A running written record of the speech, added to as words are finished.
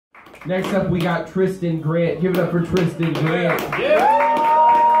Next up, we got Tristan Grant. Give it up for Tristan Grant. Yeah.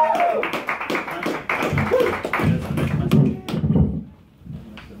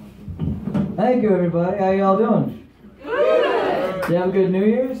 Thank you, everybody. How y'all doing? Good. Did you have a good New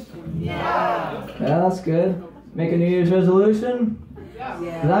Year's? Yeah. Yeah, that's good. Make a New Year's resolution? Yeah.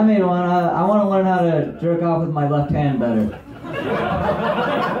 Because I made one. I want to learn how to jerk off with my left hand better.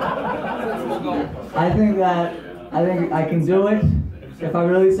 I think I can do it if I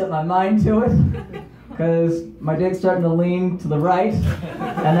really set my mind to it. Because my dick's starting to lean to the right,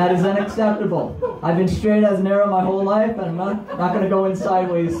 and that is unacceptable. I've been straight as an arrow my whole life, and I'm not going to go in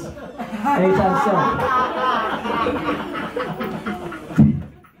sideways anytime soon.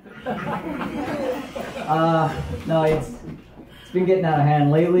 No, it's been getting out of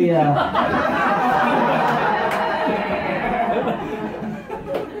hand lately.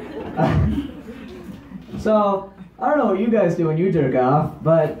 So I don't know what you guys do when you jerk off,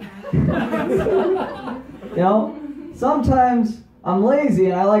 but you know, sometimes I'm lazy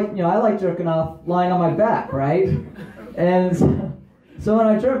and I like jerking off lying on my back, right? And so when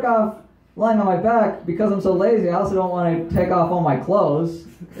I jerk off lying on my back, because I'm so lazy, I also don't want to take off all my clothes,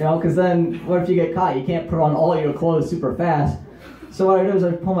 you know, because then what if you get caught? You can't put on all your clothes super fast. So what I do is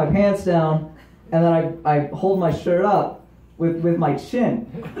I pull my pants down and then I hold my shirt up with my chin,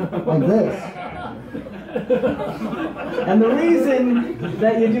 like this. And the reason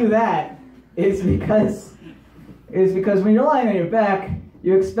that you do that is because when you're lying on your back,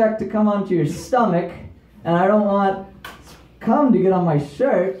 you expect to come onto your stomach, and I don't want cum to get on my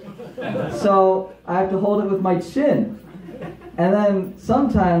shirt, so I have to hold it with my chin. And then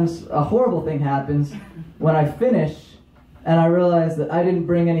sometimes a horrible thing happens when I finish and I realize that I didn't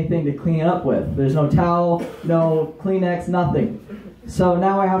bring anything to clean it up with. There's no towel, no Kleenex, nothing. So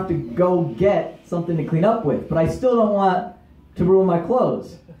now I have to go get something to clean up with, but I still don't want to ruin my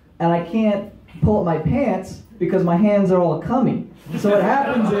clothes. And I can't pull up my pants because my hands are all cummy. So what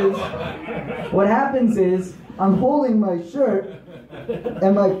happens is I'm holding my shirt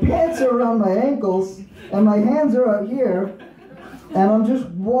and my pants are around my ankles and my hands are out here, and I'm just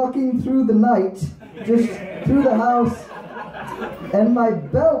walking through the night, just through the house, and my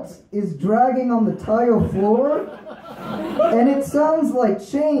belt is dragging on the tile floor, and it sounds like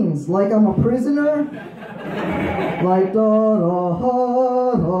chains, like I'm a prisoner, like da da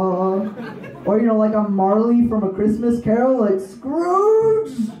da da, or you know, like I'm Marley from A Christmas Carol, like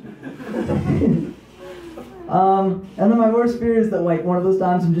Scrooge. And then my worst fear is that like one of those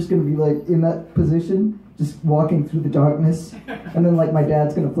times I'm just gonna be like in that position, just walking through the darkness, and then like my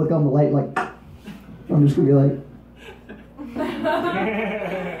dad's gonna flick on the light, like I'm just gonna be like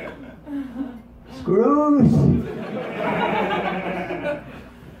Scrooge.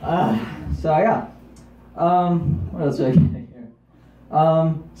 So yeah. What else do I get here?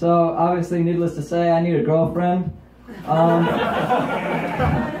 So obviously, needless to say, I need a girlfriend. Cause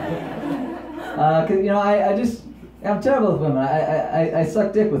you know, I'm terrible with women. I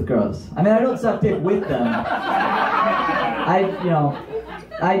suck dick with girls. I mean, I don't suck dick with them.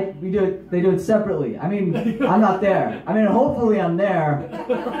 They do it separately. I mean, I'm not there. I mean, hopefully I'm there.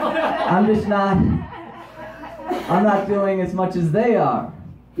 I'm just not. I'm not doing as much as they are.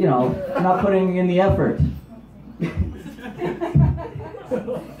 You know, I'm not putting in the effort.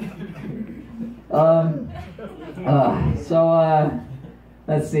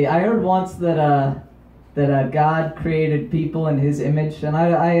 Let's see. I heard once that God created people in His image, and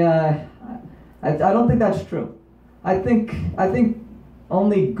I don't think that's true. I think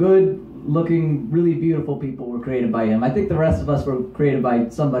only good-looking, really beautiful people were created by Him. I think the rest of us were created by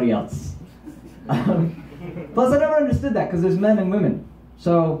somebody else. Plus, I never understood that because there's men and women.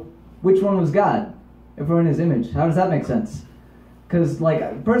 So, which one was God? If we're in His image, how does that make sense? Because,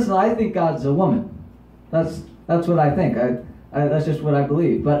 like, personally, I think God's a woman. That's what I think. That's just what I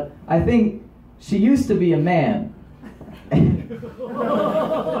believe. But I think she used to be a man.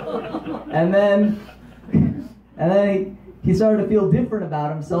 and then he started to feel different about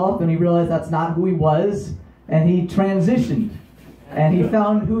himself, and he realized that's not who he was, and he transitioned. And he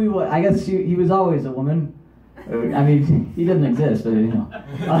found who he was. I guess he was always a woman. I mean, he didn't exist, but you know.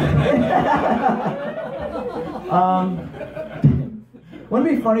 Wouldn't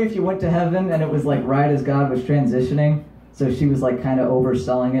it be funny if you went to heaven and it was like right as God was transitioning? So she was like kind of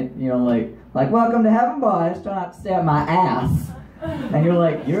overselling it, you know, like welcome to heaven, boys. Try not to stay at my ass. And you're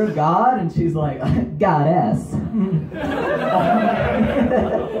like, you're God, and she's like, goddess.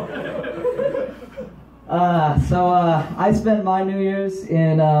 I spent my New Year's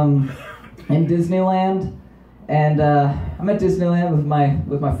in Disneyland, and I'm at Disneyland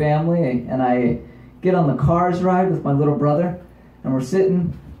with my family, and I get on the Cars ride with my little brother, and we're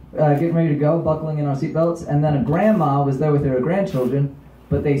sitting getting ready to go, buckling in our seatbelts, and then a grandma was there with her grandchildren,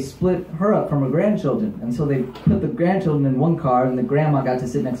 but they split her up from her grandchildren, and so they put the grandchildren in one car, and the grandma got to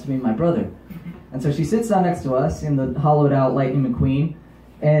sit next to me and my brother. And so she sits down next to us in the hollowed-out Lightning McQueen,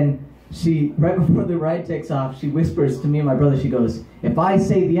 and she, right before the ride takes off, she whispers to me and my brother, she goes, "If I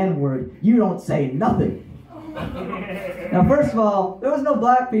say the N-word, you don't say nothing." Now, first of all, there was no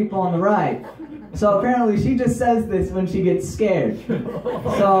black people on the ride. So apparently she just says this when she gets scared.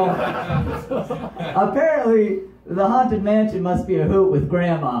 So apparently the Haunted Mansion must be a hoot with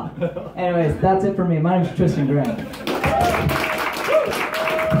Grandma. Anyways, that's it for me. My name's Tristan Grant.